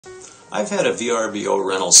I've had a VRBO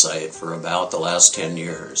rental site for about the last 10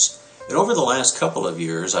 years, and over the last couple of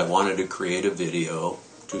years I wanted to create a video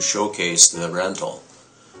to showcase the rental.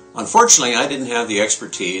 Unfortunately, I didn't have the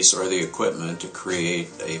expertise or the equipment to create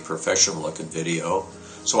a professional looking video,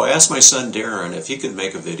 so I asked my son Darren if he could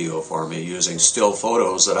make a video for me using still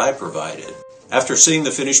photos that I provided. After seeing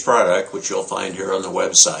the finished product, which you'll find here on the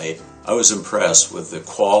website, I was impressed with the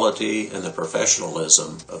quality and the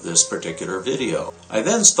professionalism of this particular video. I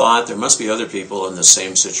then thought there must be other people in the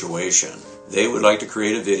same situation. They would like to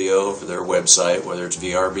create a video for their website, whether it's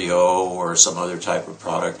VRBO or some other type of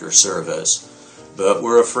product or service, but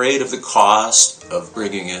were afraid of the cost of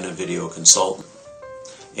bringing in a video consultant,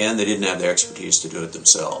 and they didn't have the expertise to do it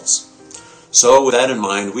themselves. So with that in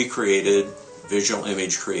mind, we created Visual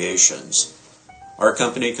Image Creations. Our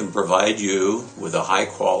company can provide you with a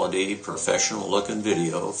high-quality, professional-looking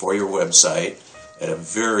video for your website at a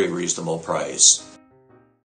very reasonable price.